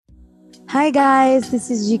Hi guys, this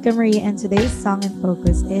is Jika Marie and today's song and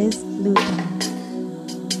focus is Lutang.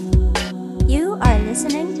 You are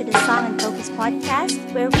listening to the Song and Focus podcast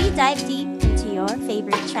where we dive deep into your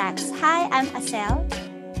favorite tracks. Hi, I'm Asel.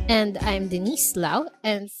 And I'm Denise Lau,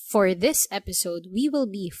 and for this episode, we will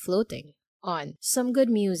be floating on some good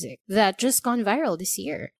music that just gone viral this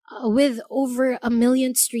year, with over 1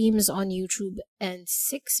 million streams on YouTube and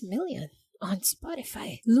 6 million on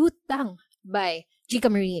Spotify. Lutang by Jika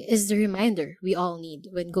Marie is the reminder we all need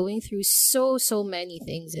when going through so many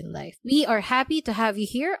things in life. We are happy to have you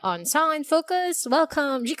here on Song and Focus.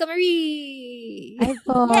 Welcome, Jika Marie! Hi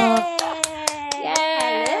po.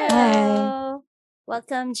 Yay! Hello!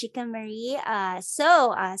 Welcome, Jika Marie.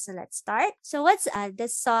 So let's start. So what's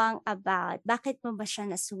this song about? Bakit mo ba siya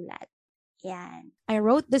nasulat? Yan. I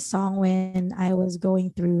wrote this song when I was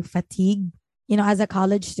going through fatigue. You know, as a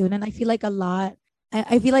college student, I feel like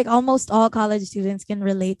I feel like almost all college students can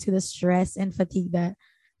relate to the stress and fatigue that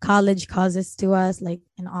college causes to us, like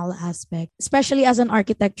in all aspects, especially as an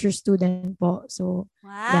architecture student po. So,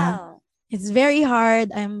 Wow. it's very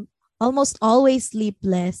hard. I'm almost always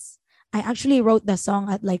sleepless. I actually wrote the song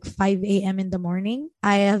at like 5 a.m. in the morning.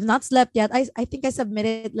 I have not slept yet. I think I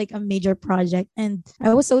submitted like a major project and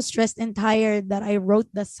I was so stressed and tired that I wrote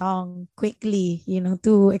the song quickly, you know,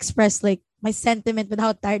 to express like my sentiment with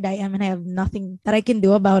how tired I am and I have nothing that I can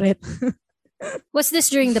do about it. Was this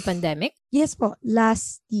during the pandemic? Yes po,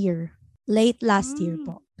 late last year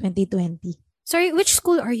po, 2020. Sorry, which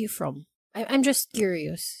school are you from? I'm just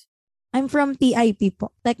curious. I'm from TIP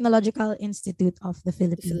po, Technological Institute of the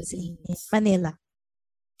Philippines in Manila.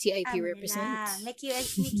 TIP represents. May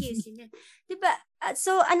QS din. Diba?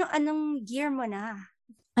 So, anong year mo na?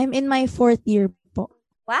 I'm in my 4th year po.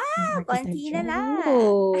 Wow! Konti na lang.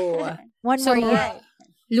 Oh. One So, more year.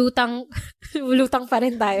 lutang pa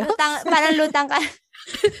rin tayo. Parang lutang ka.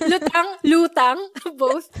 lutang,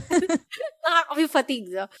 both.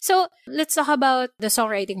 Nakaka-fatigue. So, let's talk about the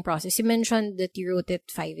songwriting process. You mentioned that you wrote it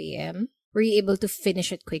 5 a.m. Were you able to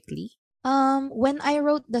finish it quickly? When I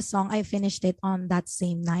wrote the song, I finished it on that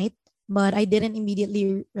same night, but I didn't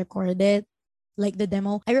immediately record it, like the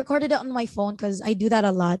demo. I recorded it on my phone because I do that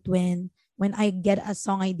a lot when I get a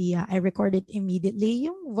song idea. I record it immediately,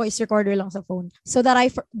 yung voice recorder lang sa phone, so that I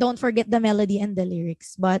don't forget the melody and the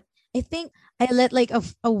lyrics. But I think I let like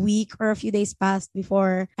a week or a few days pass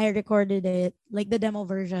before I recorded it, like the demo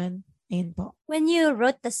version. Ayun po. When you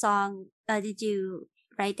wrote the song, did you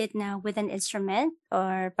write it now with an instrument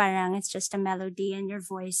or parang it's just a melody and your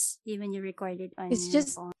voice even you record it on It's your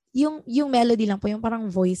just phone? yung melody lang po, yung parang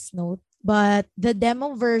voice note. But the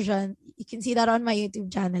demo version, you can see that on my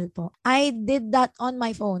YouTube channel po. I did that on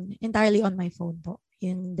my phone, entirely on my phone po,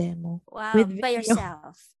 yung demo. Wow, With by video.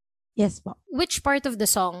 yourself. Yes po. Which part of the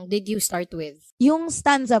song did you start with? Yung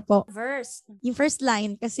stanza po, Verse. yung first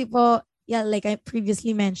line, kasi po, yeah, like I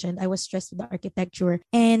previously mentioned, I was stressed with the architecture.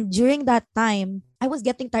 And during that time, I was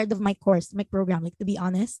getting tired of my course, my program. Like, to be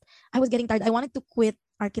honest, I was getting tired. I wanted to quit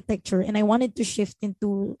architecture and I wanted to shift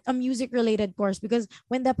into a music-related course because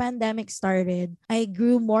when the pandemic started, I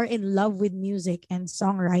grew more in love with music and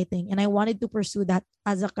songwriting and I wanted to pursue that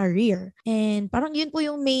as a career. And parang yun po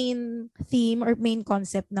yung main theme or main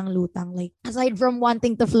concept ng Lutang. Like, aside from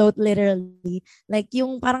wanting to float literally, like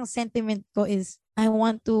yung parang sentiment ko is I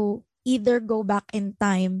want to either go back in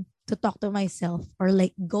time to talk to myself or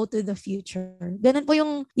like go to the future. Ganun po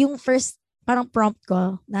yung first parang prompt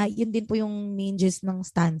ko na yun din po yung main gist ng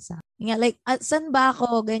stanza. Nga, like, saan ba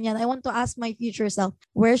ako? Ganyan. I want to ask my future self,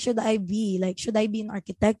 where should I be? Like, should I be in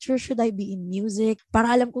architecture? Should I be in music?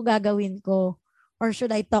 Para alam ko gagawin ko. Or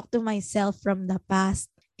should I talk to myself from the past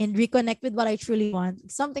and reconnect with what I truly want?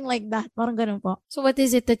 Something like that. Parang ganun po. So what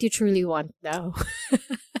is it that you truly want now?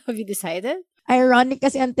 Have you decided? Ironic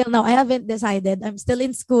kasi until now, I haven't decided. I'm still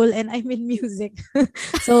in school and I'm in music.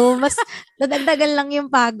 So, mas nadagdagan lang yung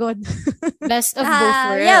pagod. Best of both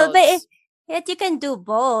worlds. Yeah, but you can do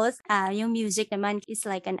both. Yung music naman is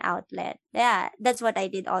like an outlet. Yeah, that's what I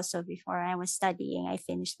did also before I was studying. I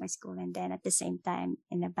finished my school and then at the same time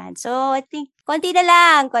in a band. So I think konti na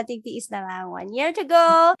lang, konting tiis na lang. 1 year to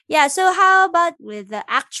go. Yeah, so how about with the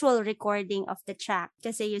actual recording of the track?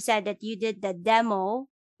 Kasi you said that you did the demo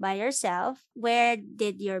by yourself. Where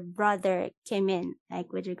did your brother came in, like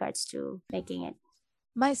with regards to making it?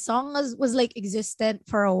 My song was like existent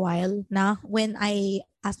for a while na when I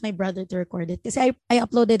asked my brother to record it. Kasi I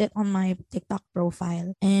uploaded it on my TikTok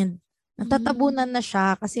profile and natatabunan na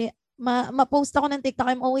siya kasi ma-post ako ng TikTok,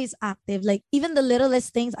 I'm always active. Like, even the littlest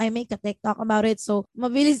things, I make a TikTok about it. So,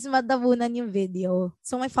 mabilis matabunan yung video.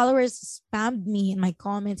 So, my followers spammed me in my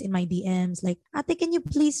comments, in my DMs. Like, ate, can you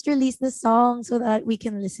please release the song so that we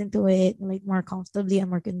can listen to it like more comfortably and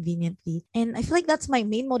more conveniently? And I feel like that's my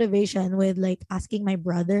main motivation with like asking my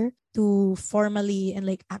brother to formally and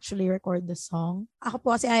like actually record the song. Ako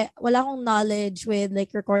po kasi wala akong knowledge with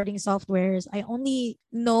like recording softwares. I only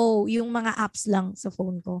know yung mga apps lang sa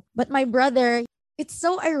phone ko. But my brother, it's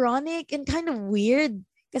so ironic and kind of weird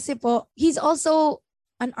kasi po, he's also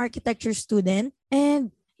an architecture student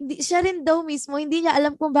and hindi siya rin daw mismo, hindi niya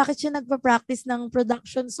alam kung bakit siya nagpa-practice ng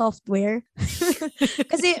production software.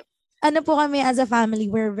 Kasi ano po kami as a family,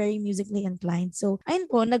 we're very musically inclined. So, ayun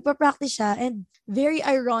po, nagpa-practice siya and very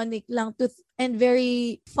ironic lang and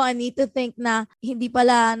very funny to think na hindi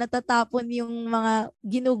pala natatapon yung mga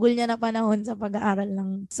ginugol niya na panahon sa pag-aaral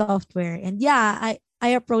ng software. And yeah,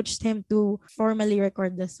 I approached him to formally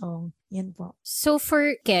record the song. Yan po. So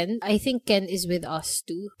for Ken, I think Ken is with us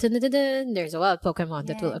too. Dun-dun-dun-dun. There's a wild Pokemon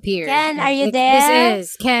that will appear. Ken, are you there? This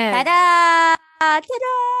is Ken. Tada!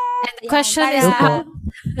 Tada! And the question is, Hello.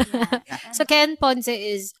 so Ken Ponce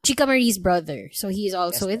is Chica Marie's brother. So he's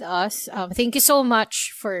also with us. Thank you so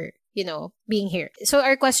much for, being here. So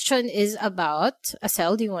our question is about,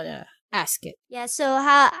 Asel, do you want to ask it? Yeah, so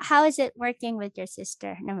how is it working with your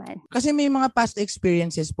sister naman? Kasi may mga past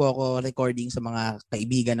experiences po ako recording sa mga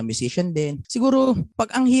kaibigan na musician din. Siguro,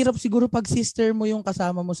 ang hirap siguro pag sister mo yung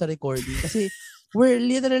kasama mo sa recording. Kasi we're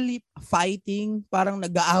literally fighting. Parang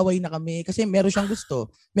nag-aaway na kami. Kasi meron siyang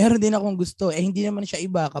gusto. Meron din akong gusto. Hindi naman siya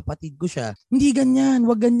iba. Kapatid ko siya. Hindi ganyan.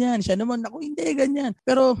 Wag ganyan. Siya naman, ako hindi ganyan.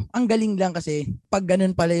 Pero ang galing lang kasi pag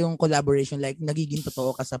ganun pala yung collaboration, like nagiging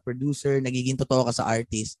totoo ka sa producer, nagiging totoo ka sa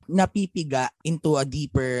artist, napipiga into a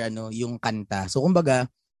deeper yung kanta. So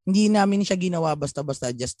kumbaga, hindi namin siya ginawa basta-basta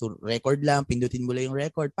just to record lang, pindutin mo lang yung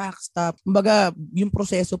record, pack, stop. Kumbaga, yung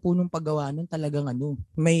proseso po nung paggawa nun talagang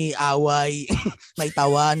may away, may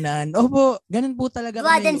tawanan. Opo, ganun po talaga.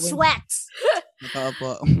 Blood and sweat! Totoo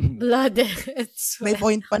po. Blood and sweat. May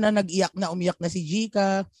point pa na umiyak na si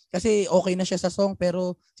Jika kasi okay na siya sa song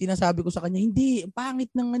pero sinasabi ko sa kanya, hindi, pangit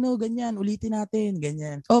ng ganyan, ulitin natin,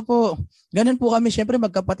 ganyan. Opo, ganun po kami, syempre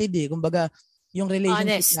magkapatid Kumbaga, yung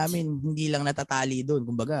relationship namin, hindi lang natatali doon.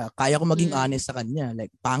 Kumbaga, kaya ko maging honest sa kanya.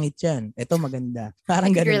 Like, pangit yan. Ito maganda.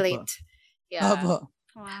 Parang ganun relate. po. Yeah. Opo.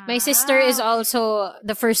 Wow. My sister is also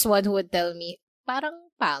the first one who would tell me, parang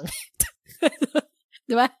pangit.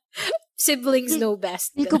 Diba? Siblings know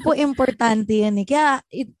best. Hindi ko po importante yan Kaya,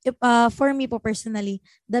 for me po personally,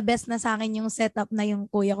 the best na sa akin yung setup na yung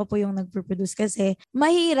kuya ko po yung nagpo-produce kasi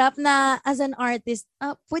mahirap na as an artist,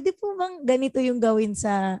 pwede po bang ganito yung gawin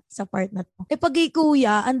sa part na to? Pag kay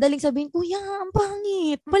kuya, ang daling sabihin, kuya, ang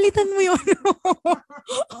pangit. Palitan mo yun.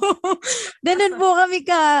 Ganun po kami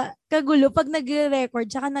kagulo pag nagre-record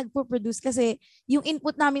tsaka nagpo-produce kasi yung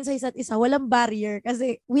input namin sa isa't isa, walang barrier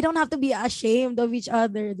kasi we don't have to be ashamed of each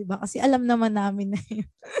other, di ba? Kasi alam naman namin na yun.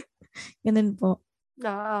 Ganun po.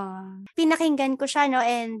 Oo. Pinakinggan ko siya,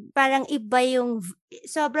 and parang iba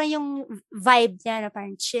sobrang yung vibe niya,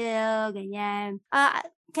 parang chill, ganyan.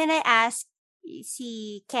 Can I ask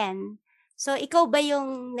si Ken, so ikaw ba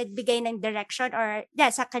yung nagbigay ng direction or,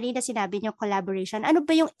 sa kanina sinabi niyo collaboration, ano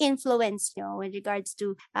ba yung influence niyo with regards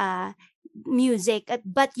to music,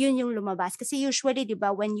 but yun yung lumabas? Kasi usually, di ba,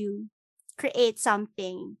 when you create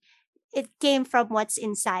something, it came from what's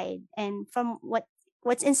inside, and from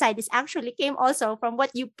what's inside is actually came also from what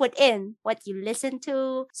you put in, what you listen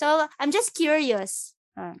to. So, I'm just curious.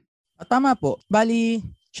 Tama po. Bali,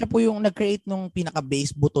 siya po yung nag-create nung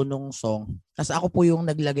pinaka-bass buto nung song. Tapos ako po yung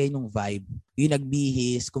naglagay nung vibe. Yung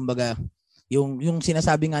nagbihis, kumbaga, yung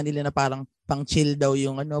sinasabi nga nila na parang pang chill daw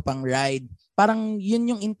yung pang ride. Parang yun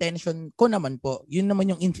yung intention ko naman po. Yun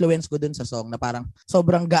naman yung influence ko dun sa song na parang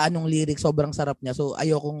sobrang gaan ng lyrics, sobrang sarap niya. So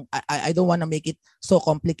I don't wanna make it so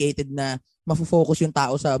complicated na mafo-focus yung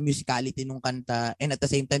tao sa musicality nung kanta and at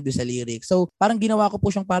the same time dun sa lyrics. So parang ginawa ko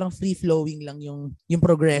po siyang parang free-flowing lang yung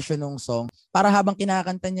progression ng song. Para habang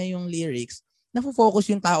kinakanta niya yung lyrics,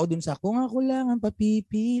 nafo-focus yung tao dun sa kung ako lang ang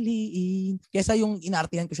papipiliin. Kesa yung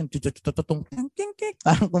inartihan ko siyang tutututututong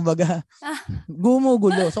parang kumbaga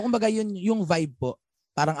gumugulo. So kumbaga yun yung vibe po.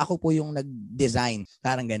 Parang ako po yung nag-design.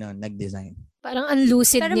 Parang gano'n, nag-design. Parang ang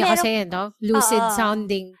lucid Pero niya meron- kasi, no? Lucid Oo.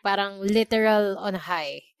 sounding. Parang literal on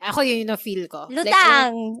high. Ako yun yung feel ko.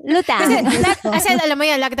 Lutang! Kasi, Lutang! as in, alam mo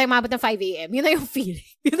yan, lagi tayong mabot ng 5 a.m. Yun na yung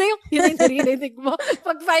feeling. Yun na yung naririnig mo.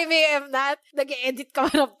 Pag 5 a.m. na, nag-edit ka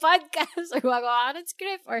mo ng podcast or magawa ka ng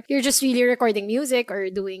script or you're just really recording music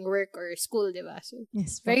or doing work or school, di ba? So,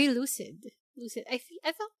 Yes po. very lucid. Lucid. I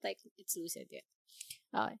felt like it's Lucid, yeah.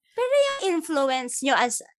 Okay. Influence nyo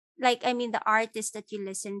as, like, I mean, the artist that you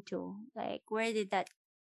listen to, like, where did that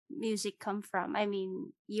music come from? I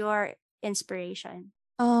mean, your inspiration.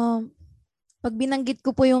 Pag binanggit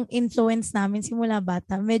ko po yung influence namin simula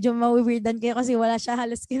bata, medyo mawiwirdan kayo kasi wala siya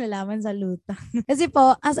halos kinalaman sa luta. Kasi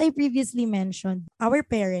po, as I previously mentioned, our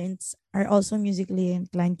parents are also musically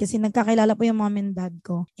inclined kasi nagkakilala po yung mom and dad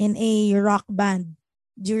ko in a rock band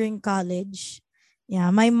during college. Yeah,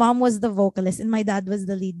 my mom was the vocalist and my dad was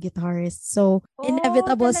the lead guitarist. So,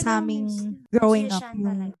 inevitable sa aming growing up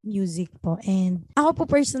yung music po. And ako po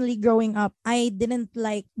personally growing up, I didn't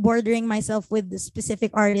like bordering myself with the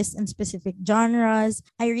specific artists and specific genres.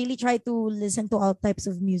 I really try to listen to all types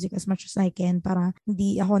of music as much as I can para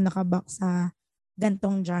hindi ako nakabak sa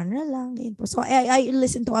gantong genre lang. Po. So, I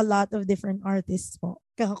listen to a lot of different artists po.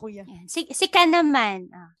 Kakakuya. Si Ken naman.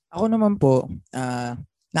 Ako naman po,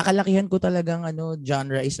 nakalakihan ko talagang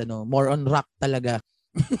genre is more on rock talaga.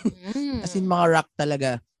 As in mga rock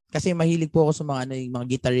talaga. Kasi mahilig po ako sa mga yung mga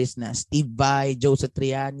guitarist na Steve Vai, Joe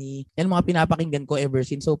Satriani. Yan mga pinapakinggan ko ever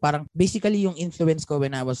since. So parang basically yung influence ko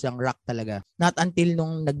when I was young, rock talaga. Not until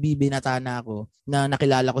nung nagbibinata na ako na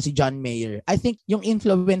nakilala ko si John Mayer. I think yung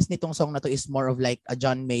influence nitong song na to is more of like a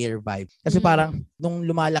John Mayer vibe. Kasi parang nung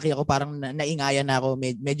lumalaki ako, parang naingayan na ako,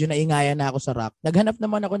 medyo naingayan na ako sa rock. Naghanap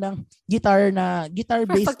naman ako ng guitar based pa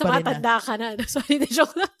rin. Pag tumatanda ka na. Sorry, na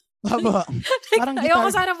joke lang. Tama. Parang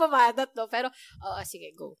ayoko sana pumadat, no? Pero,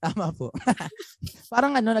 sige, go. Tama po.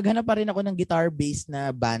 Parang naghanap pa rin ako ng guitar-based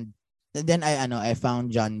na band. And then I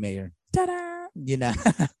found John Mayer. Tada! Yun na.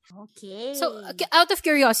 Okay. So, out of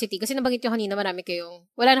curiosity, kasi nabanggit yung kanina marami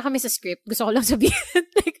wala na kami sa script. Gusto ko lang sabihin.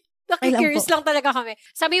 Like, nakikurious lang talaga kami.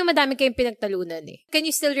 Sabi yung madami kayong pinagtalunan eh. Can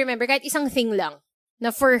you still remember, kahit isang thing lang, na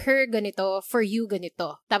for her ganito, for you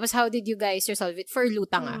ganito. Tapos how did you guys resolve it? For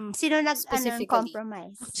Lutang Sino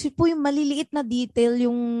nag-compromise? Kasi po yung maliliit na detail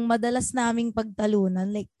yung madalas naming pagtalunan.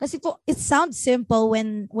 Like, kasi po, it sounds simple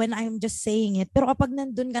when I'm just saying it. Pero kapag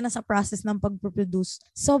nandun ka na sa process ng pag-produce,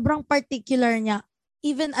 sobrang particular niya.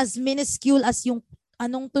 Even as minuscule as yung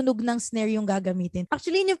anong tunog ng snare yung gagamitin.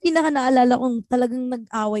 Actually, yun yung pinaka-naalala kong talagang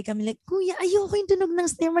nag-away kami. Like, kuya, ayoko yung tunog ng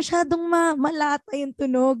snare. Masyadong malata yung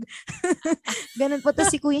tunog. Ganun po. Tapos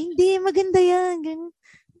si kuya, hindi, maganda yan. Ganun.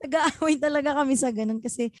 Nag-aaway talaga kami sa ganun.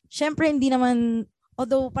 Kasi, syempre, hindi naman,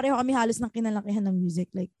 although pareho kami halos ng kinalakihan ng music.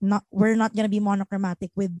 Like, we're not gonna be monochromatic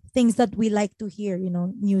with things that we like to hear,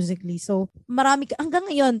 musically. So, hanggang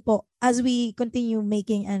ngayon po, as we continue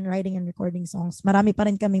making and writing and recording songs, marami pa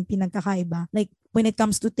rin kaming pinagkakaiba. Like, when it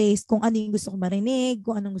comes to taste, kung ano yung gusto ko marinig,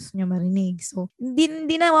 kung anong gusto niya marinig. So,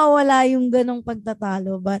 hindi nawawala yung ganong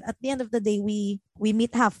pagtatalo. But at the end of the day, we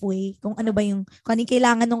meet halfway kung ano yung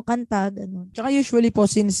kailangan ng kanta. Ganun. Tsaka usually po,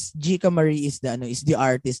 since Gika Marie is the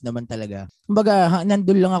artist naman talaga. Kumbaga,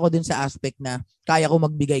 nandun lang ako dun sa aspect na kaya ko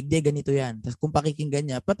magbigay, ganito yan. Tapos kung pakikinggan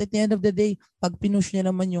niya, but at the end of the day, pag pinush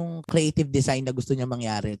niya naman yung creative design na gusto niya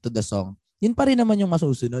mangyari to the song, yun pa rin naman yung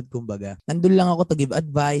masusunod, kumbaga. Nandun lang ako to give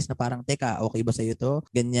advice na parang, teka, okay ba sa'yo to?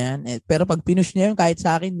 Ganyan. Pero pag pinush niya yun, kahit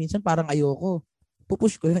sa akin, minsan parang ayoko.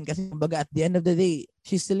 Pupush ko yun kasi, kumbaga, at the end of the day,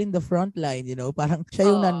 she's still in the front line, parang siya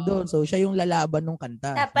yung nandun. So, siya yung lalaban ng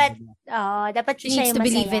kanta. Dapat she siya needs to yung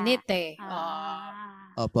believe masaya. in it eh.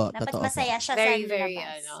 Opo, dapat totoo. masaya siya Very, sa very,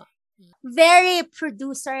 labas. Very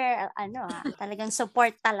producer, talagang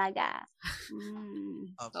support talaga.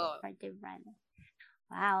 Supportive brand.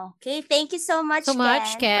 Wow. Okay, thank you so much,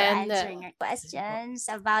 Ken, for answering your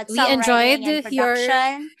questions about songwriting and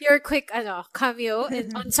production. your quick cameo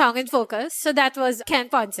on Song and Focus. So that was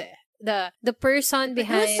Ken Ponce, the person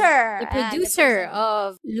behind the producer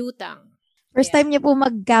of Lutang. First time niya po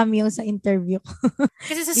mag-cameo sa interview.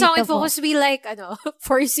 Kasi sa Song and Focus, we like,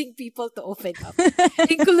 forcing people to open up.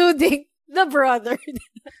 Including the brother.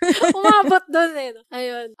 Umabot doon eh.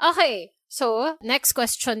 Ayun. Okay. So, next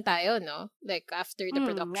question tayo, no? Like, after the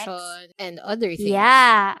production and other things.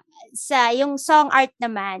 Yeah. Yung song art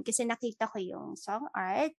naman, kasi nakita ko yung song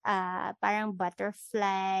art, parang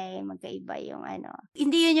butterfly, magkaiba yung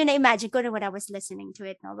Hindi yun yung na-imagine ko when I was listening to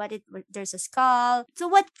it, no? But there's a skull. So,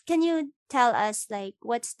 what can you tell us, like,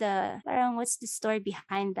 what's the story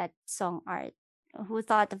behind that song art? Who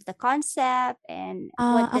thought of the concept and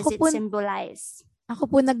what does it symbolize? Ako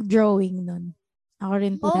po nag-drawing nun. Ako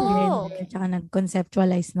rin po nag-render tsaka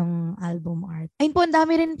nag-conceptualize ng album art. Ayun po, ang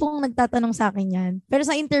dami rin pong nagtatanong sa akin yan. Pero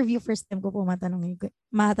sa interview, first time ko po matanong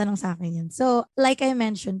sa akin yan. So, like I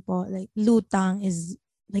mentioned po, like Lutang is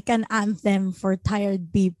like an anthem for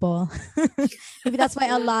tired people. Maybe that's why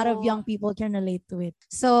a lot of young people can relate to it.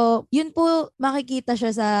 So, yun po, makikita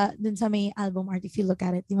siya dun sa may album art if you look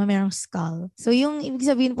at it. Di ba merong skull? So, yung ibig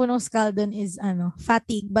sabihin po ng skull dun is,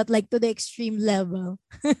 fatigue, but like to the extreme level.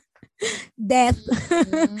 Death.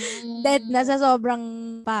 Death na sa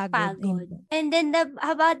sobrang pagod. Pagod. And then,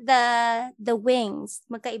 how about the wings?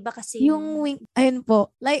 Magkaiba kasi Yung wing, ayun po,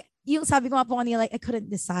 like, yung sabi ko nga po kanina, like, I couldn't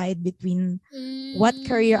decide between what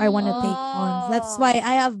career I want to take on. That's why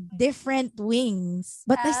I have different wings.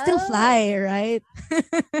 But I still fly, right?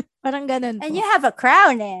 Parang ganun po. And you have a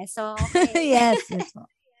crown So, okay. yes po.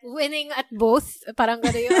 Winning at both, parang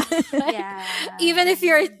gano'n yun. Yeah. Even if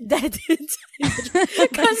you're dead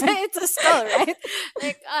because it's a skull, right?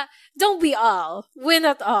 Like, don't be all. Win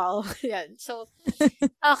at all. Yan. So,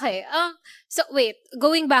 okay. So, wait.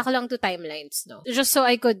 Going back lang to timelines, no? Just so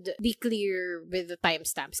I could be clear with the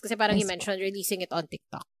timestamps. Kasi parang you mentioned releasing it on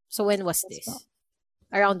TikTok. So, when was this?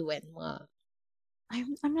 Around when?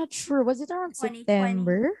 I'm not sure. Was it around 2020?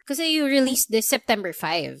 September? Kasi you released this September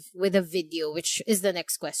 5 with a video, which is the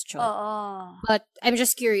next question. But I'm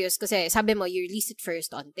just curious kasi sabi mo, you released it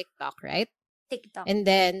first on TikTok, right? TikTok. And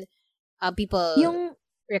then, people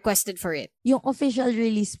requested for it. Yung official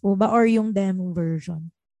release po ba or yung demo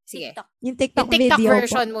version? Sige. TikTok. Yung TikTok, yung TikTok video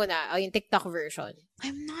version po. muna. O yung TikTok version.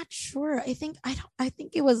 I'm not sure. I think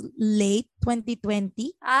it was late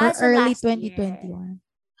 2020 or so early last year. 2021.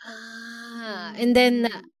 And then,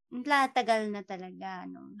 tagal na talaga,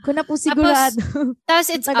 no? Kung na po sigurado. Tapos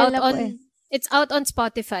it's Tagal out na po on it's out on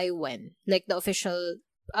Spotify when? Like the official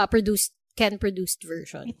produced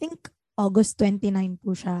version. I think August 29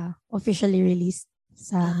 po siya officially released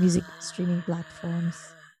sa music streaming platforms.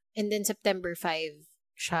 And then September 5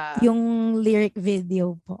 siya Yung lyric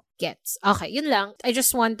video po. gets. Okay, yun lang. I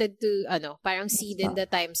just wanted to, parang see din the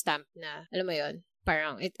timestamp na, alam mo yun,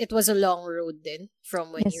 parang it was a long road din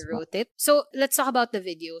from when you wrote it. So, let's talk about the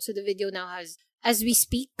video. So, the video now has, as we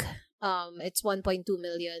speak, it's 1.2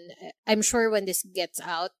 million. I'm sure when this gets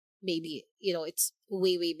out, maybe, it's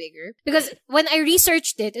way, way bigger. Because when I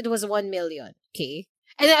researched it, it was 1 million. Okay?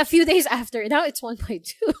 And then a few days after, now it's 1.2.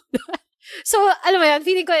 So, alam mo yan,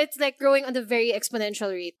 feeling ko it's like growing on a very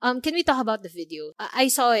exponential rate. Can we talk about the video? I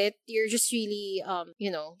saw it. You're just really,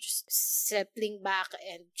 just settling back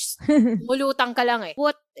and just mulutang ka lang eh.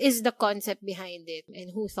 What is the concept behind it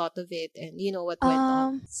and who thought of it and what went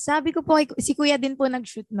on? Sabi ko po, si Kuya din po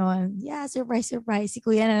nag-shoot noon. Yeah, surprise. Si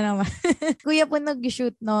Kuya na naman. Kuya po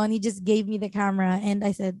nag-shoot noon. He just gave me the camera and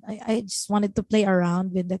I said, I just wanted to play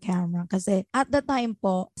around with the camera. Kasi at the time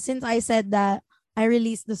po, since I said that I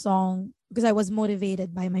released the song because I was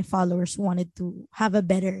motivated by my followers who wanted to have a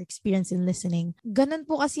better experience in listening. Ganun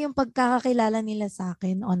po kasi yung pagkakakilala nila sa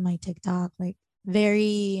akin on my TikTok. Like,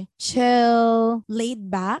 very chill,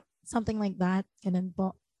 laid back, something like that. Ganun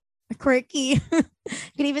po. Quirky.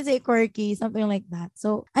 You can even say quirky, something like that.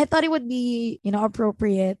 So, I thought it would be,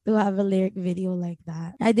 appropriate to have a lyric video like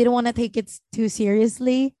that. I didn't want to take it too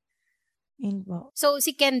seriously. Yun po. So,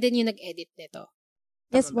 si Ken din yung nag-edit nito?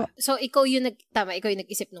 Yes po. So, ikaw yung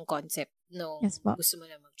nag-isip ng concept no Yes po. Gusto mo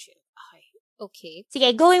na mag-chill. Okay.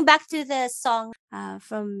 Sige, going back to the song,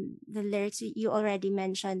 from the lyrics, you already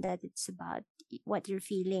mentioned that it's about what you're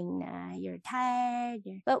feeling na you're tired.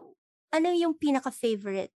 But ano yung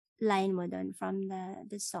pinaka-favorite line mo dun from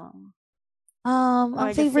the song? Ang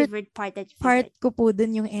Or the favorite part that you part ko po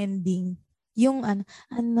dun yung ending. Yung ano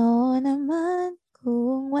naman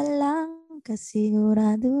kung walang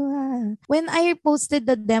kasiguraduhan. When I posted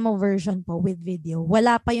the demo version po with video,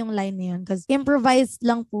 wala pa yung line na yun because improvised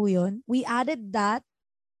lang po yun. We added that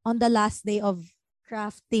on the last day of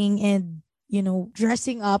crafting and,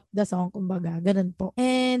 dressing up the song, kumbaga. Ganun po.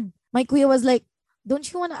 And my kuya was like, don't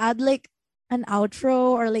you want to add like an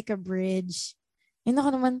outro or like a bridge? And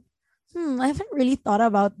ako naman, I haven't really thought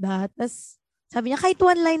about that. Tapos sabi niya, kahit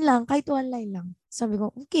one line lang. Sabi ko,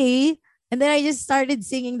 okay. And then I just started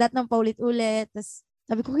singing that ng paulit-ulit. Tapos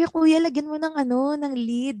sabi ko, kuya, lagyan mo ng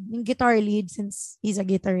lead, yung guitar lead since he's a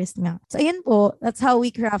guitarist nga. So ayun po, that's how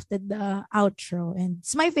we crafted the outro. And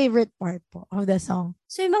it's my favorite part po of the song.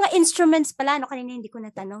 So yung mga instruments pala, kanina hindi ko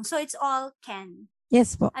natanong. So it's all Ken?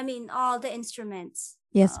 Yes po. I mean, all the instruments?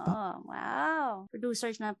 Yes po. Oh, wow.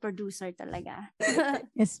 Producer talaga.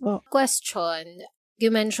 Yes po. Question. You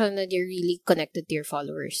mentioned that you're really connected to your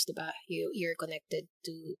followers, diba? You're connected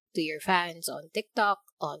to your fans on TikTok,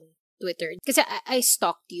 on Twitter. Kasi I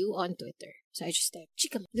stalked you on Twitter. So I just typed,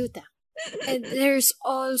 Chika Luta. And there's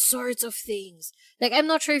all sorts of things. Like, I'm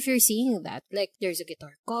not sure if you're seeing that. Like, there's a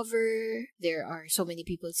guitar cover. There are so many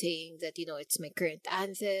people saying that, it's my current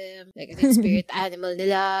anthem. Like, I think spirit animal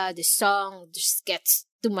nila. This song just gets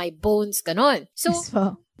to my bones, ganon. So, Yes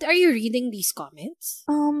po. are you reading these comments?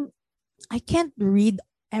 I can't read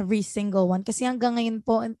every single one kasi hanggang ngayon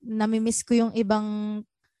po namimiss ko yung ibang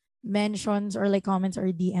mentions or like comments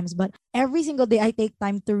or DMs, but every single day I take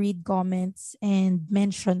time to read comments and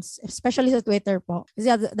mentions, especially sa Twitter po.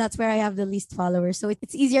 Kasi that's where I have the least followers, so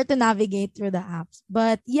it's easier to navigate through the apps.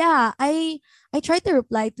 But yeah, I try to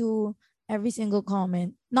reply to every single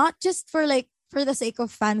comment, not just for the sake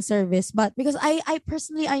of fan service, but because I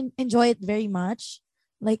personally I enjoy it very much.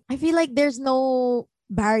 Like I feel like there's no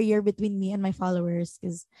barrier between me and my followers,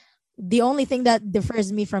 because the only thing that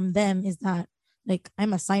differs me from them is that like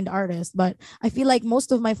I'm a signed artist, but I feel like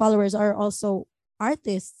most of my followers are also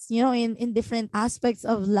artists, in different aspects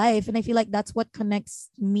of life. And I feel like that's what connects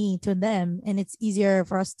me to them. And it's easier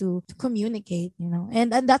for us to communicate,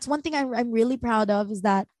 and that's one thing I'm really proud of, is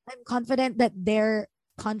that I'm confident that they're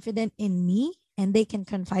confident in me and they can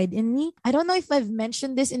confide in me. I don't know if I've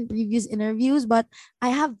mentioned this in previous interviews, but I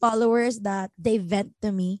have followers that they vent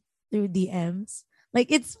to me through DMs. Like,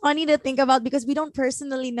 it's funny to think about because we don't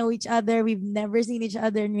personally know each other. We've never seen each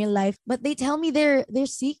other in real life, but they tell me their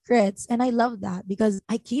secrets. And I love that because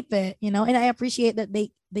I keep it, and I appreciate that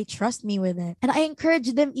they trust me with it. And I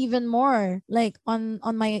encourage them even more, like on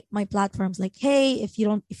my platforms, like, hey, if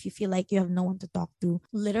you feel like you have no one to talk to,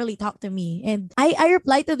 literally talk to me. And I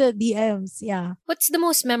reply to the DMs. Yeah. What's the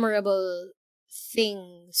most memorable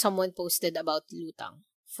thing someone posted about Lutang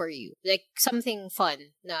for you? Like something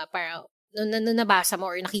fun na para nabasa mo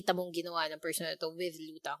or nakita mong ginawa ng person na to with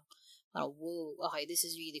Lutang. Whoa, okay, this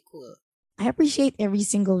is really cool. I appreciate every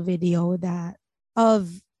single video that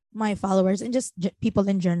of my followers and just people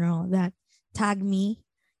in general that tag me,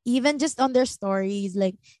 even just on their stories,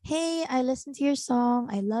 like, hey, I listened to your song,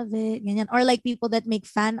 I love it, ganyan. Or like people that make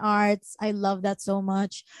fan arts, I love that so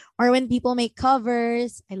much. Or when people make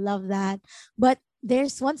covers, I love that. But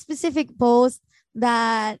there's one specific post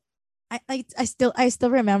that I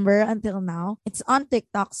still remember until now. It's on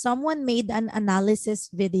TikTok. Someone made an analysis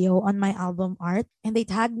video on my album art and they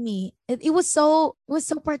tagged me. It was so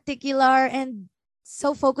particular and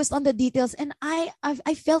so focused on the details, and I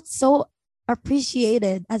felt so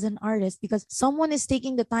appreciated as an artist because someone is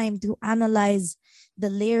taking the time to analyze the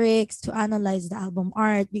lyrics, to analyze the album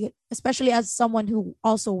art, because, especially as someone who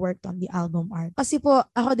also worked on the album art. Kasi po,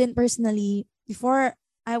 ako din personally, before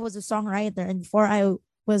I was a songwriter and before I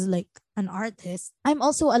was like an artist, I'm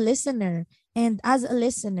also a listener. And as a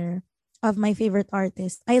listener of my favorite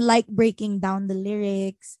artist, I like breaking down the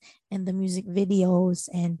lyrics and the music videos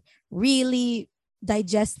and really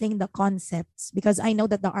digesting the concepts because I know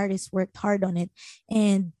that the artist worked hard on it.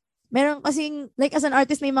 And meron kasing, like as an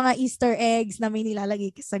artist, may mga Easter eggs na may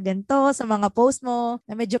nilalagay ka sa ganito, sa mga post mo,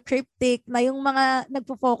 na medyo cryptic, na yung mga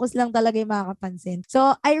nagpo-focus lang talaga yung makakapansin.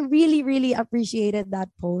 So I really, really appreciated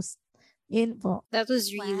that post. Yun po. That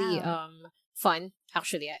was really fun,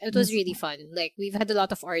 actually. It was really fun. Like, we've had a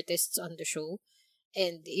lot of artists on the show.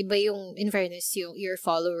 And iba yung, in fairness, your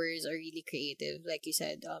followers are really creative. Like you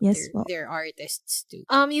said, yes, they're artists too.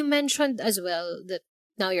 You mentioned as well that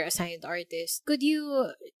now you're a signed artist. Could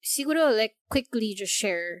you, siguro, like, quickly just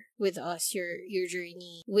share with us your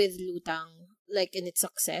journey with Lutang, like, in its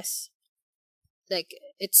success? Like,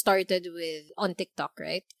 it started on TikTok,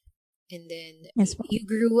 right? And then yes, you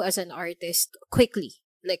grew as an artist quickly.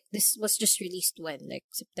 Like, this was just released when? Like,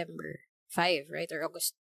 September 5, right? Or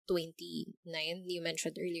August 29, you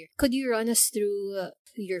mentioned earlier. Could you run us through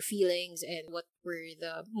your feelings and what were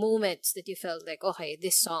the moments that you felt like, okay,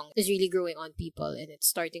 this song is really growing on people and it's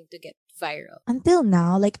starting to get viral? Until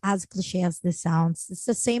now, like, as cliche as this sounds, it's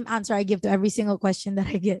the same answer I give to every single question that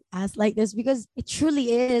I get asked like this, because it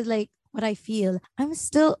truly is like what I feel. I'm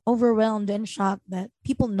still overwhelmed and shocked that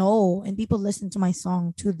people know and people listen to my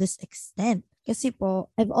song to this extent. Kasi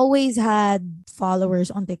po, I've always had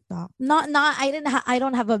followers on TikTok. I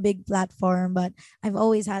don't have a big platform, but I've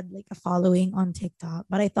always had like a following on TikTok.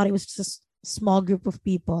 But I thought it was just a small group of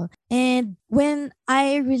people. And when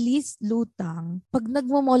I released Lutang, pag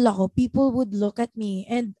nagmamall ako, people would look at me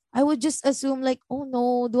and I would just assume like, oh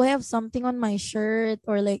no, do I have something on my shirt?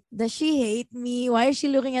 Or like, does she hate me? Why is she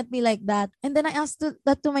looking at me like that? And then I asked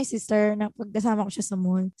that to my sister na pagkasama ko siya sa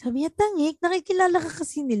mall. Sabi niya, Tangik, nakikilala ka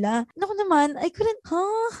kasi nila. Ako naman, I couldn't,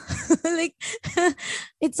 like,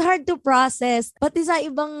 it's hard to process. But sa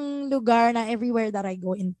ibang lugar na everywhere that I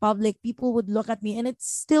go in public, people would look at me and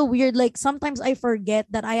it's still weird. Like, sometimes I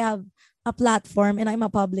forget that I have a platform and I'm a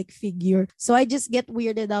public figure. So I just get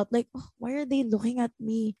weirded out like, oh, why are they looking at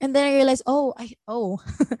me? And then I realize,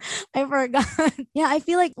 I forgot. Yeah, I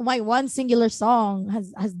feel like my one singular song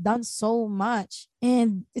has done so much.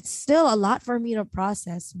 And it's still a lot for me to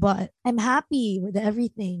process, but I'm happy with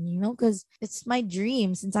everything, because it's my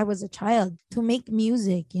dream since I was a child to make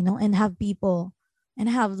music, and have people and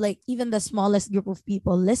have like even the smallest group of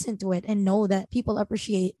people listen to it and know that people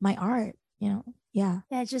appreciate my art. Yeah.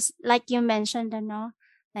 Yeah, just like you mentioned,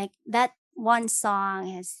 like that one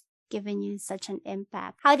song has given you such an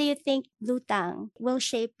impact. How do you think Lutang will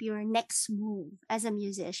shape your next move as a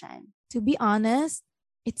musician? To be honest,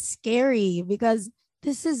 it's scary because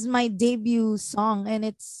this is my debut song and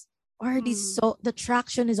it's already the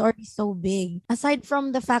traction is already so big. Aside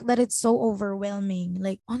from the fact that it's so overwhelming,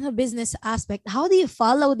 like on a business aspect, how do you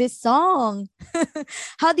follow this song?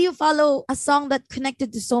 How do you follow a song that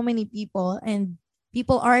connected to so many people and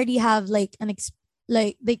people already have like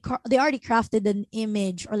they already crafted an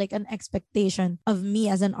image or like an expectation of me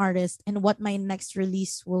as an artist and what my next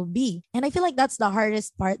release will be. And I feel like that's the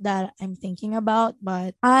hardest part that I'm thinking about,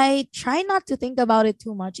 but I try not to think about it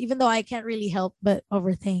too much, even though I can't really help but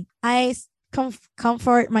overthink. I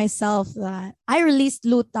comfort myself that I released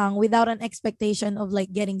Lutang without an expectation of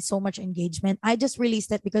like getting so much engagement. I just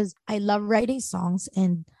released it because I love writing songs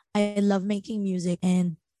and I love making music.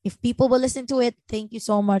 And if people will listen to it, thank you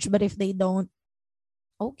so much. But if they don't,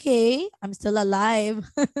 okay, I'm still alive.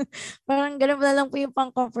 Parang ganun na lang po yung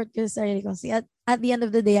pang-comfort ko sa sarili ko. See, at the end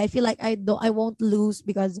of the day, I feel like I won't lose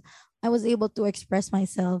because I was able to express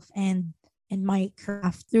myself and my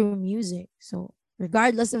craft through music. So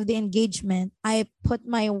regardless of the engagement, I put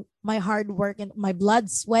my hard work and my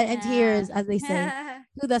blood, sweat, and tears, as they say,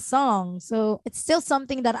 to the song. So it's still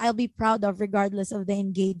something that I'll be proud of regardless of the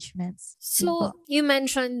engagements. So you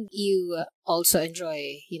mentioned you also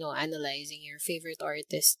enjoy, analyzing your favorite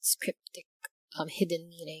artists' cryptic, hidden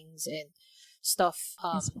meanings and stuff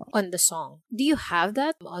on the song. Do you have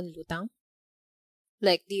that on Lutang?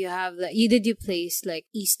 Like, do you have like did you place like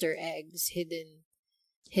Easter eggs, hidden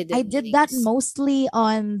I did meanings? that mostly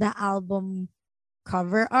on the album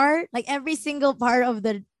cover art. Like every single part of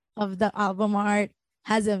the album art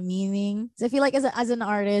has a meaning. So I feel like as an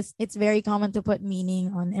artist, it's very common to put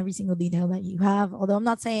meaning on every single detail that you have. Although I'm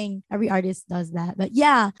not saying every artist does that. But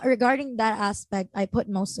yeah, regarding that aspect, I put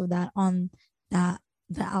most of that on the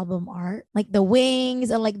album art. Like the wings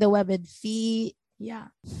and like the webbed feet. Yeah.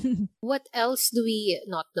 What else do we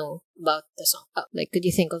not know about the song? Like, could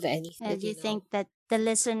you think of anything? And do you think that the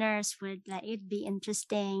listeners would like it'd be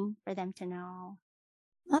interesting for them to know?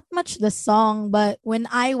 Not much the song, but when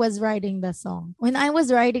I was writing the song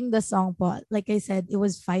po, like I said, it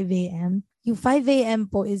was 5 a.m. Yung 5 a.m.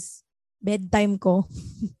 po is bedtime ko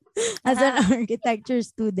as an architecture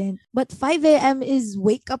student. But 5 a.m. is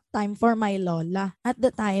wake up time for my lola. At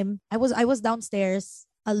the time, I was downstairs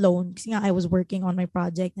alone kasi nga I was working on my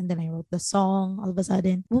project and then I wrote the song. All of a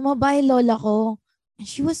sudden, bumaba yung lola ko and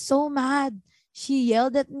she was so mad. She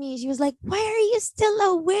yelled at me. She was like, "Why are you still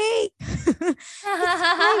awake? It's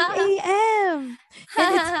 5 a.m."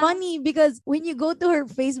 And it's funny because when you go to her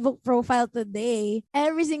Facebook profile today,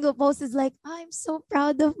 every single post is like, "I'm so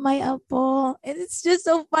proud of my apo." And it's just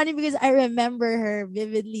so funny because I remember her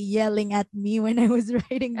vividly yelling at me when I was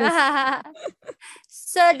writing this.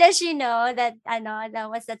 So does she know that that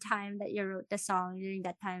was the time that you wrote the song during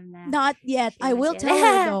that time? Not yet. I will tell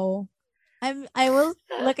her though. I will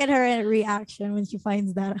look at her reaction when she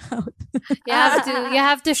finds that out. You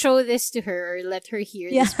have to show this to her or let her hear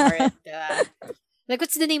this part. Like,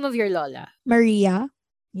 what's the name of your Lola? Maria.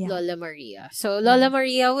 Yeah. Lola Maria. So Lola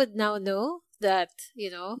Maria would now know that,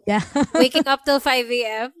 yeah. waking up till 5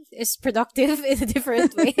 a.m. is productive in a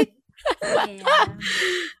different way.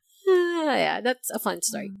 Yeah, that's a fun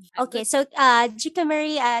story. Okay, so Chica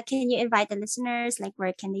Marie, can you invite the listeners? Like,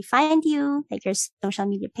 where can they find you? Like your social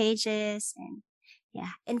media pages, and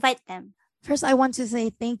invite them. First, I want to say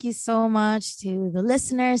thank you so much to the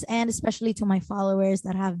listeners and especially to my followers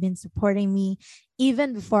that have been supporting me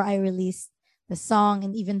even before I released the song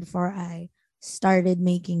and even before I started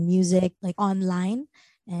making music like online.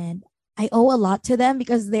 And I owe a lot to them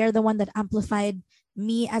because they're the one that amplified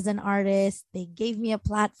me as an artist. They gave me a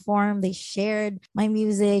platform. They shared my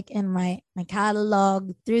music and my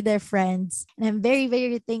catalog through their friends. And I'm very,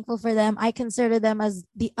 very thankful for them. I consider them as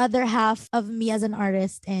the other half of me as an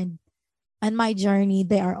artist. And on my journey,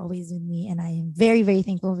 they are always with me. And I am very, very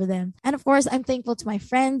thankful for them. And of course, I'm thankful to my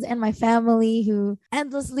friends and my family who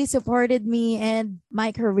endlessly supported me and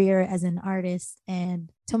my career as an artist. And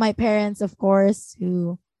to my parents, of course,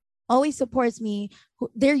 who always supports me.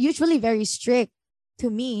 They're usually very strict to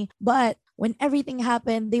me. But when everything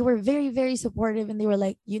happened, they were very, very supportive, and they were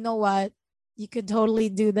like, you know what? You could totally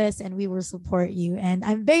do this, and we will support you. And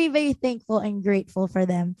I'm very, very thankful and grateful for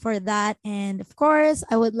them for that. And of course,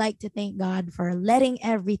 I would like to thank God for letting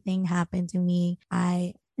everything happen to me.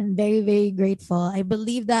 I am very, very grateful. I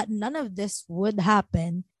believe that none of this would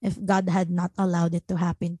happen if God had not allowed it to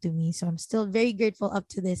happen to me. So I'm still very grateful up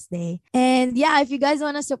to this day. And yeah, if you guys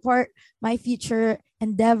want to support my future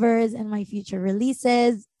endeavors and my future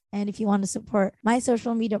releases, and if you want to support my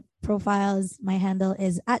social media profiles, my handle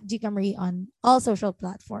is at @GCaMarie on all social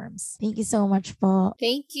platforms. Thank you so much po.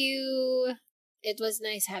 Thank you. It was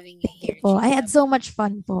nice having you Thank you here. po. I Chica. had so much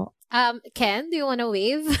fun po. Ken, do you want to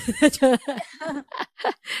wave?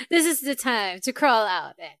 This is the time to crawl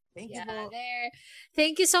out. Thank you Yeah, po. there.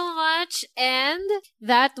 Thank you so much. And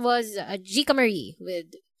that was GCaMarie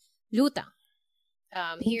with Lutang.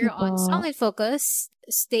 Here you on po. Song and Focus.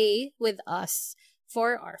 Stay with us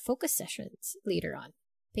for our focus sessions later on.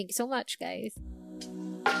 Thank you so much, guys.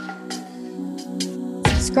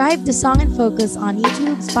 Subscribe to Song and Focus on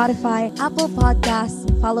YouTube, Spotify, Apple Podcasts,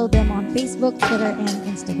 and follow them on Facebook, Twitter, and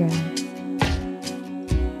Instagram.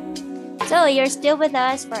 So you're still with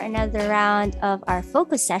us for another round of our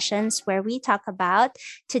focus sessions where we talk about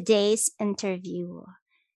today's interview.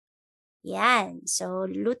 Yan. So,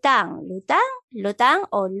 lutang. Lutang? Lutang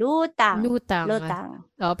o lutang? Lutang. Lutang.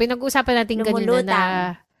 Pinag-uusapan natin kanina na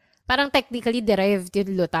Lumulutang. parang technically derived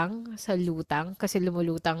yung lutang sa lutang kasi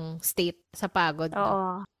lumulutang state sa pagod. No?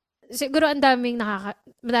 Oo. Siguro ang daming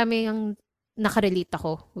ang nakarelate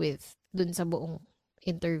ako with dun sa buong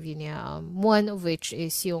interview niya. One of which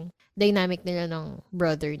is yung dynamic nila ng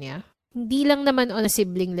brother niya. Hindi lang naman on a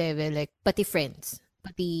sibling level, like pati friends.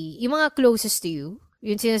 Pati yung mga closest to you.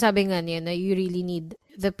 Yung sinasabi nga niya na you really need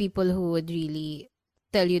the people who would really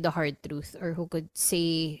tell you the hard truth or who could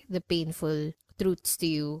say the painful truths to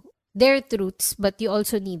you. Their truths, but you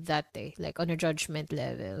also need that like on a judgment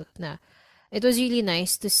level. Na it was really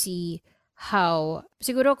nice to see how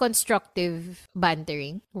siguro constructive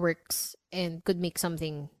bantering works and could make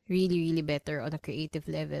something really, really better on a creative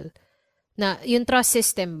level. Na yung trust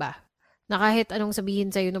system ba? Na kahit anong sabihin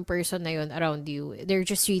sa'yo ng person na yun around you, they're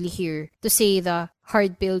just really here to say the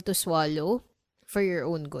hard pill to swallow for your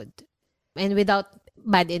own good. And without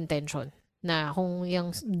bad intention. Na kung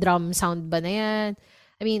yung drum sound ba na yan,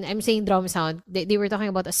 I mean, I'm saying drum sound, they were talking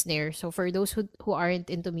about a snare. So for those who aren't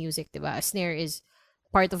into music, diba, a snare is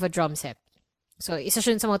part of a drum set. So isa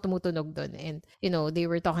siya sa mga tumutunog doon. And, you know, they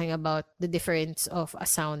were talking about the difference of a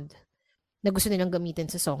sound na gusto nilang gamitin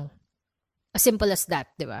sa song. As simple as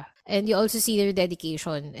that, di ba? And you also see their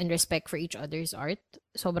dedication and respect for each other's art.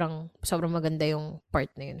 Sobrang maganda yung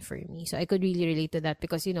part na yun for me. So I could really relate to that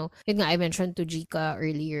because, you know, yun nga, I mentioned to Jika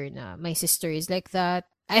earlier na my sister is like that.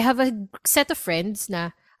 I have a set of friends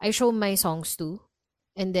na I show my songs to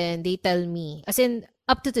and then they tell me, as in,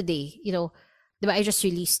 up to today, you know, di ba, I just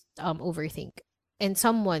released Overthink. And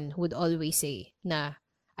someone would always say na,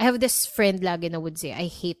 I have this friend lagi na would say, I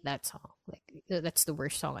hate that song. Like, that's the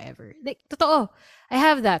worst song ever. Like, totoo. I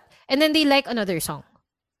have that. And then they like another song.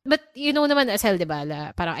 But, you know naman as hell,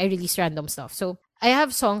 diba? Parang I release random stuff. So, I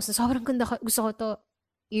have songs na sobrang ganda. Gusto ko to.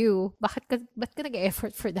 Ba't ka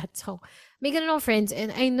nag-effort for that song? May ganun akong friends.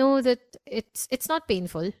 And I know that it's not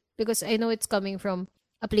painful. Because I know it's coming from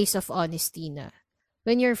a place of honesty na.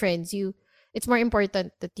 When you're friends, it's more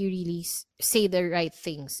important that you really say the right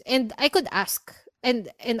things. And I could ask.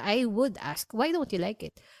 And I would ask, why don't you like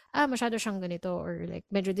it? Masyado siyang ganito or like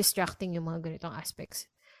medyo distracting yung mga ganitong aspects.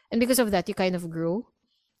 And because of that, you kind of grow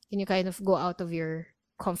and you kind of go out of your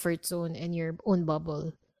comfort zone and your own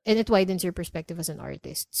bubble. And it widens your perspective as an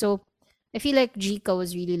artist. So I feel like Jika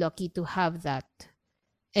was really lucky to have that.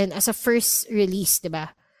 And as a first release, diba,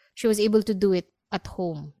 she was able to do it at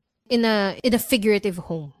home. In a figurative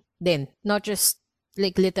home then, not just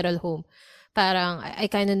like literal home. Parang I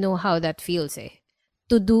kind of know how that feels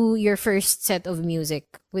to do your first set of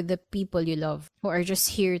music with the people you love who are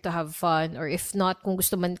just here to have fun, or if not, kung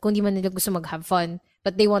di man nila gusto mag-have fun,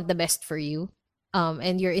 but they want the best for you,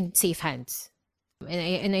 and you're in safe hands.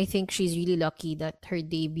 And I think she's really lucky that her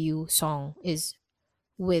debut song is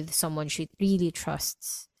with someone she really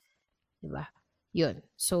trusts. Diba? Yun.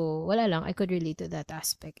 So, wala lang. I could relate to that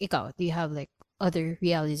aspect. Ikaw, do you have like other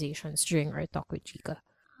realizations during our talk with Chika?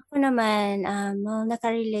 Ako naman,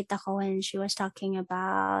 nakarelate ako when she was talking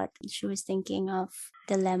about, she was thinking of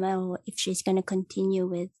dilemma if she's gonna continue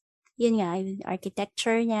with, yun nga, yung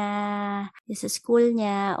architecture niya, sa school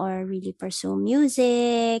niya, or really pursue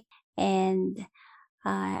music. And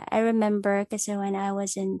I remember kasi when I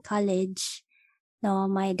was in college, no,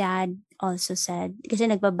 my dad also said, kasi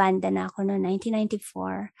nagbabanda na ako noong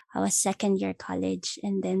 1994. I was second year college.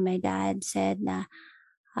 And then my dad said na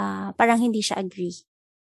parang hindi siya agree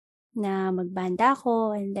na magbanda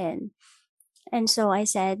ako. And so I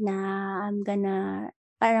said na I'm gonna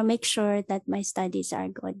para make sure that my studies are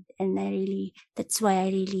good. And that's why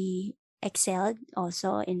I really excelled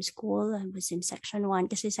also in school. I was in section 1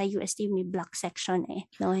 kasi sa UST may block section eh.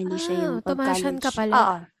 No, hindi siya yung Tumasyan ka pag-college. pala.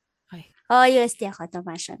 Oo. Okay. UST ako,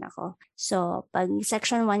 tumasyan ako. So, pag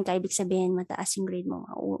section 1 ka, ibig sabihin mataas yung grade mo,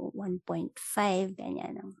 1.5,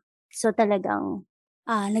 ganyan. So, talagang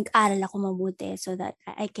nag-aral ako mabuti so that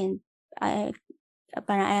I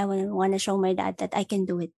want to show my dad that I can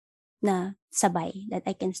do it na sabay, that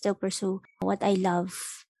I can still pursue what I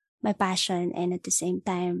love, my passion, and at the same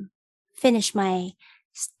time, finish my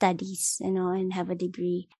studies, and have a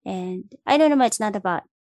degree. And I don't know, it's not about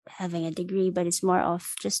having a degree, but it's more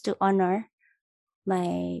of just to honor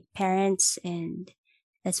my parents, and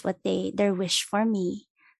that's what their wish for me,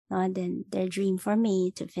 and then their dream for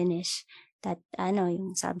me to finish that,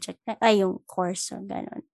 yung subject, yung course, or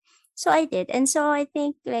ganon. So I did. And so I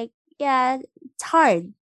think it's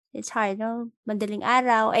hard. It's hard, no? Madaling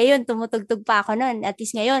araw. Ayun, tumutugtog pa ako noon. At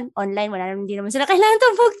least ngayon, online, hindi naman sila kailangan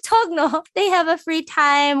tumugtog, no? They have a free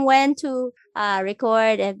time when to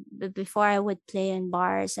record. And before I would play in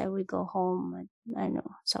bars, I would go home at,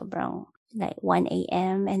 sobrang 1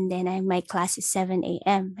 a.m. And then my class is 7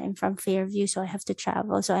 a.m. I'm from Fairview, so I have to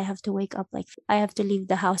travel. So I have to wake up, I have to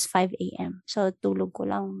leave the house 5 a.m. So tulog ko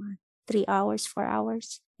lang 3 hours, 4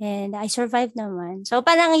 hours. And I survived naman. So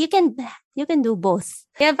parang you can do both.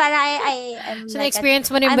 Kaya parang I'm so na-experience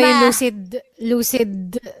mo rin ba yung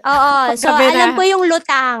lucid? Oo. So alam ko yung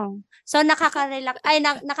lutang. So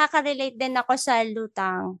nakaka-relate din ako sa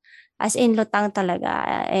lutang. As in lutang talaga.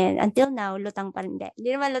 And until now, lutang pa rin. Hindi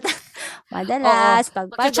naman lutang. Madalas,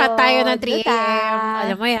 pagpagod. Mag-chat tayo ng 3 a.m.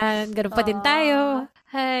 Alam mo yan. Ganun pa din tayo.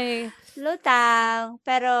 Hi. Lutang.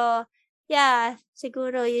 Pero, yeah,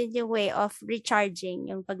 siguro yun yung way of recharging,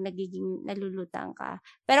 yung pag nagiging nalulutang ka.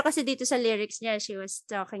 Pero kasi dito sa lyrics niya, she was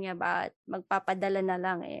talking about magpapadala na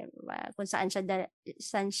lang kung saan siya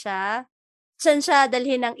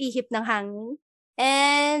dalhin ng ihip ng hangin.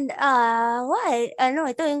 And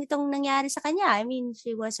itong nangyari sa kanya. I mean,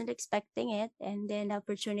 she wasn't expecting it, and then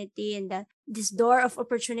opportunity and this door of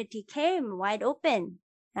opportunity came wide open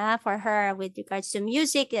for her with regards to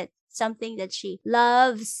music. It's something that she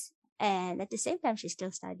loves. And at the same time, she's still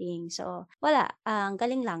studying. So, ang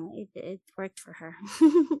galing lang. It worked for her.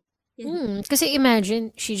 Kasi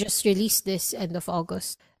imagine, she just released this end of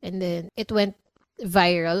August. And then, it went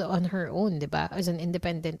viral on her own, diba? As an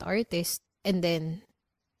independent artist. And then,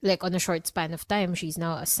 on a short span of time, she's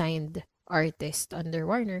now a signed artist under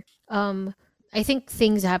Warner. I think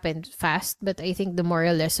things happened fast, but I think the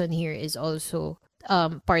moral lesson here is also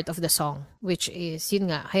part of the song, which is, yun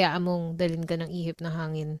nga, hayaan mong dalhin ka ng ihip na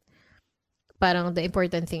hangin. Parang the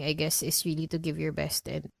important thing, I guess, is really to give your best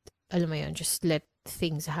and, alam mo yun, just let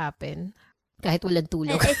things happen. Kahit walang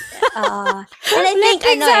tulog. And I think,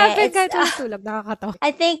 kahit walang tulog, nakakatawa.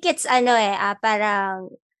 I think it's,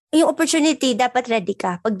 parang, yung opportunity, dapat ready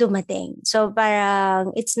ka pag dumating. So,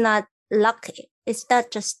 parang, it's not lucky. It's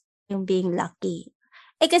not just yung being lucky.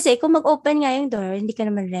 Kasi, kung mag-open nga yung door, hindi ka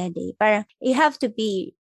naman ready. Parang, you have to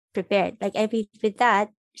be prepared. I mean, with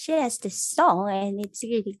that, she has this song, and it's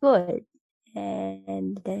really good.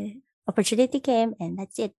 And the opportunity came, and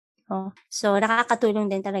that's it. So,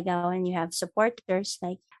 nakakatulong din talaga when you have supporters,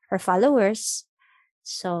 like her followers.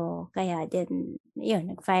 So, kaya din,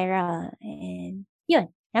 yun, nag-viral. And,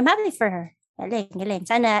 yun, I'm happy for her. Galing.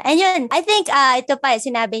 Sana, and yun, I think, ito pa,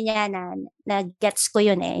 sinabi niya na gets ko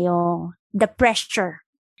yun yung the pressure.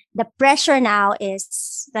 The pressure now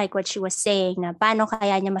is, like what she was saying, na paano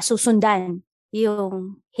kaya niya masusundan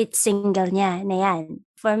yung hit single niya na yan.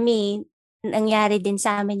 For me, nangyari din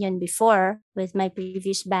sa amin yun before with my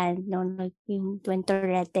previous band, yung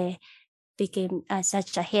Tuentorete became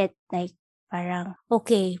such a hit, parang,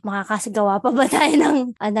 okay, makakasagawa pa ba tayo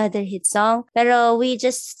ng another hit song? Pero we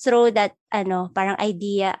just throw that, parang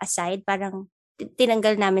idea aside, parang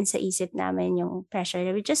tinanggal namin sa isip namin yung pressure.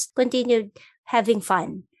 We just continued having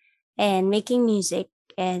fun and making music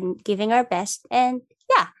and giving our best, and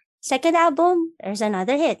yeah, second album, there's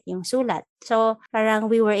another hit, yung Sulat. So, parang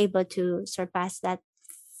we were able to surpass that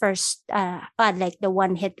first, the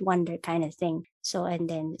one-hit wonder kind of thing. So, and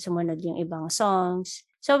then, sumunod yung ibang songs.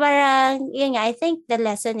 So, parang, yun nga, I think the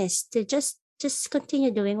lesson is to just continue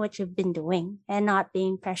doing what you've been doing and not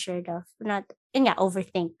being pressured of, not yun nga,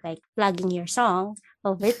 overthink, like plugging your song.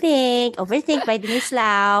 Overthink by Denise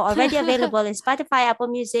Lau. Already available in Spotify, Apple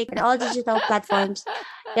Music, and all digital platforms.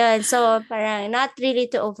 Yun, so parang not really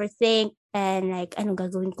to overthink and like, anong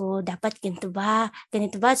gagawin ko? Dapat ganito ba?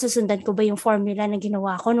 Ganito ba? Susundan ko ba yung formula na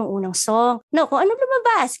ginawa ko nung unang song? No, kung anong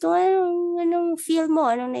lumabas, kung anong feel mo,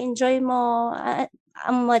 anong na-enjoy mo.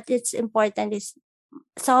 What it's important is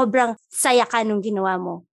sobrang saya ka nung ginawa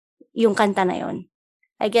mo yung kanta na yun.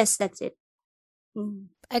 I guess that's it.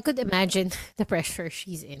 I could imagine the pressure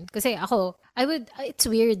she's in. Kasi ako, it's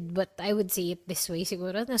weird, but I would say it this way.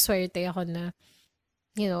 Siguro, naswerte ako na,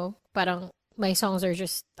 you know, parang my songs are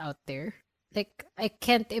just out there. Like, I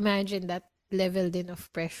can't imagine that level din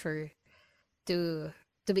of pressure to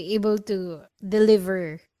be able to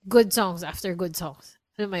deliver good songs after good songs.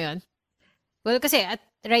 Alam mo yun? Well, kasi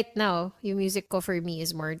right now, yung music ko for me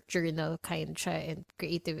is more journal kind siya and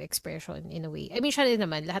creative expression in a way. I mean, siya rin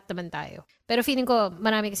naman. Lahat naman tayo. Pero feeling ko,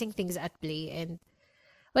 marami kasing things at play and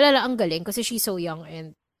wala lang ang galing kasi she's so young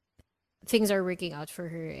and things are working out for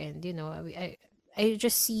her and, you know, I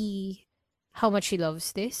just see how much she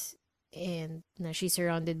loves this and na she's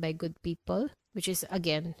surrounded by good people, which is,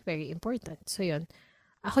 again, very important. So, yun.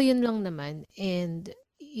 Ako yun lang naman. And,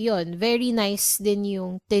 yun, very nice din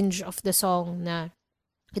yung tinge of the song na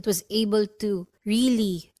it was able to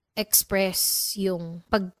really express yung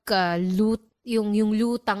yung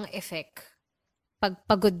lutang effect pag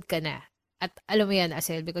pagod ka na. At alam mo yan,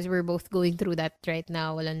 Asel, because we're both going through that right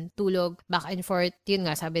now. Walang tulog, back and forth. Yun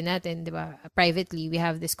nga, sabi natin, di ba? Privately, we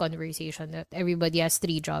have this conversation that everybody has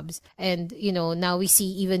 3 jobs. And, you know, now we see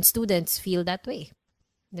even students feel that way.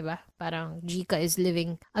 Di ba? Parang Jika is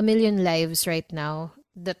living a million lives right now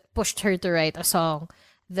that pushed her to write a song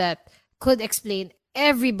that could explain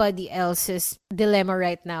everybody else's dilemma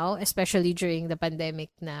right now, especially during the pandemic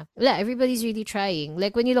na wala, everybody's really trying.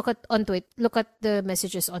 Like when you look at the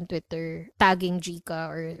messages on Twitter tagging Jika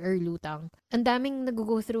or Lutang, ang daming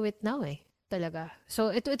nag-go through it now talaga. So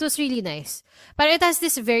it was really nice. But it has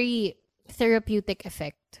this very therapeutic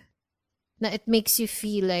effect na it makes you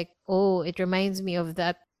feel like, oh, it reminds me of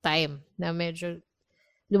that time na medyo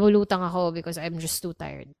lumulutang ako because I'm just too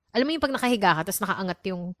tired. Alam mo yung pag nakahiga ka, tapos nakaangat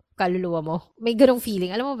yung kaluluwa mo. May ganong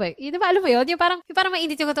feeling. Alam mo ba? Di ba, alam mo yun? Yung parang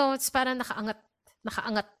mainit yung ito, tapos parang nakaangat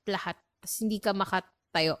lahat. Tapos hindi ka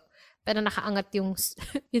makatayo. Pero nakaangat yung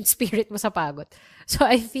spirit mo sa pagod. So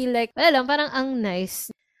I feel like, wala lang, parang ang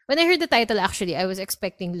nice. When I heard the title, actually, I was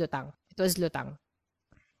expecting Lutang. It was Lutang.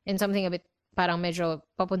 And something a bit parang medyo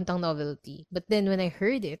papuntang novelty. But then when I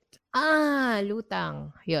heard it,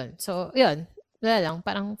 Lutang. Yun. So, yun. Wala lang,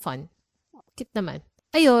 parang fun. Cute naman.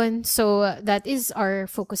 Ayun, so that is our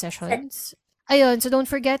focus sessions. Ayun, so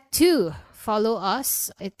don't forget to follow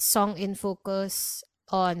us. It's Song in Focus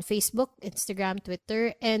on Facebook, Instagram,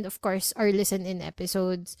 Twitter, and of course, our listen-in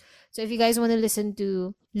episodes. So if you guys want to listen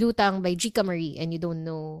to Lutang by Jika Marie and you don't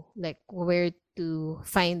know like where to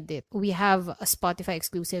find it, we have a Spotify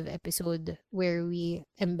exclusive episode where we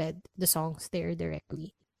embed the songs there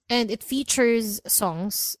directly. And it features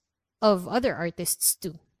songs of other artists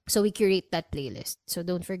too. So we curate that playlist. So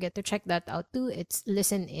don't forget to check that out too. It's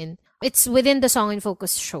Listen In. It's within the Song in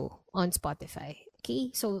Focus show on Spotify. Okay?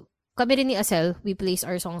 So kami rin ni Asel, we place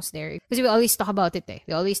our songs there. Because we always talk about it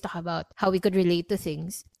We always talk about how we could relate to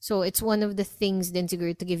things. So it's one of the things then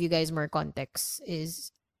siguro to give you guys more context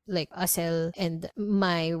is like Asel and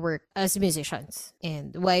my work as musicians.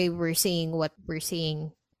 And why we're saying what we're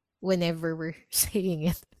saying whenever we're saying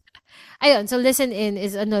it. Ayun, so Listen In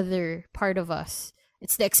is another part of us.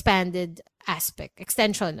 It's the expanded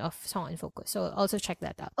extension of Song in Focus. So also check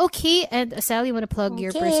that out. Okay, and Asel, you want to plug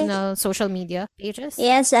your personal social media pages?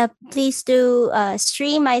 Yes, please do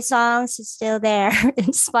stream my songs. It's still there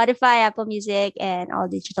in Spotify, Apple Music, and all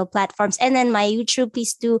digital platforms. And then my YouTube,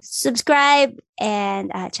 please do subscribe and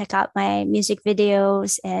check out my music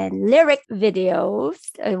videos and lyric videos.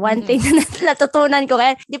 One thing na natutunan ko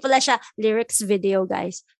kaya, hindi pala siya lyrics video,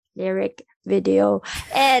 guys. Lyric video.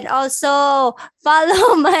 And also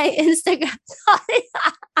follow my Instagram. Sorry.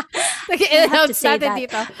 I-announce natin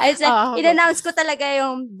dito. In-announce ko talaga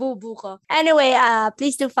yung bubu ko. Anyway,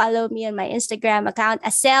 please do follow me on my Instagram account,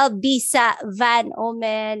 Asel Bisa Van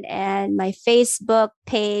Omen, and my Facebook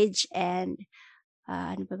page and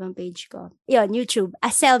ano pa bang page ko? Yun, YouTube,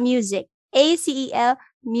 Asel Music. ACEL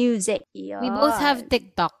Music. Yun. We both have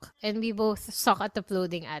TikTok and we both suck at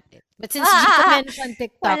uploading at it. But since Jika mentioned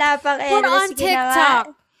TikTok, wala pang we're on TikTok.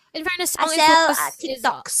 In fairness, Asel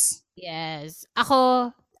TikToks. Yes.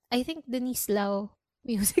 Ako, I think Denise Lau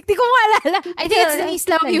Music. Hindi ko maalala. I think it's Denise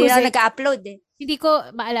Lau Music. Hindi na nag-upload Hindi ko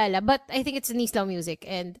maalala. But I think it's Denise Lau Music.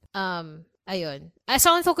 And Ayun.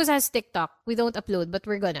 Song and Focus has TikTok. We don't upload, but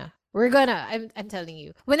we're gonna. I'm telling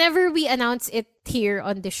you. Whenever we announce it here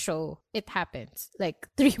on this show, it happens. Like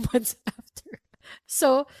 3 months after.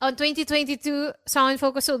 So, on 2022, Song and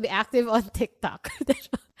Focus will be active on TikTok.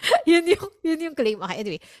 yun yung claim. Okay,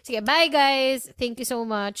 anyway. Sige, bye guys. Thank you so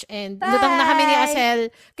much. And lutang na kami ni Asel.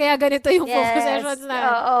 Kaya ganito yung focus sessions na.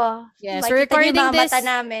 Oo. Yes, Makita we're recording niyo yung mga this. mata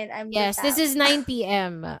namin. Yes, this is 9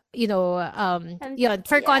 p.m. You know, yun,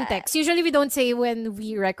 for context. Usually we don't say when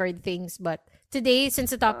we record things, but today, since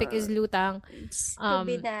the topic is lutang,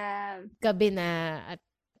 gabi na at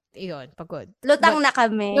yun, pagod. Lutang na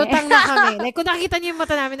kami. Lutang na kami. Like, kung nakikita niyo yung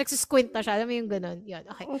mata namin, nagsisquint na siya. Alam mo yung ganun. Yun,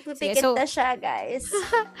 okay. Pipikit na siya, guys.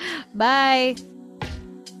 Bye!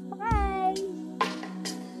 Bye!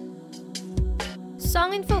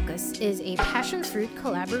 Song and Focus is a passion fruit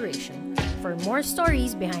collaboration. For more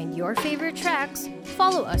stories behind your favorite tracks,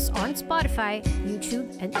 follow us on Spotify,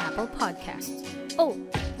 YouTube, and Apple Podcasts. Oh,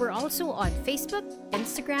 we're also on Facebook,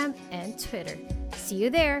 Instagram, and Twitter. See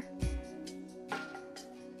you there!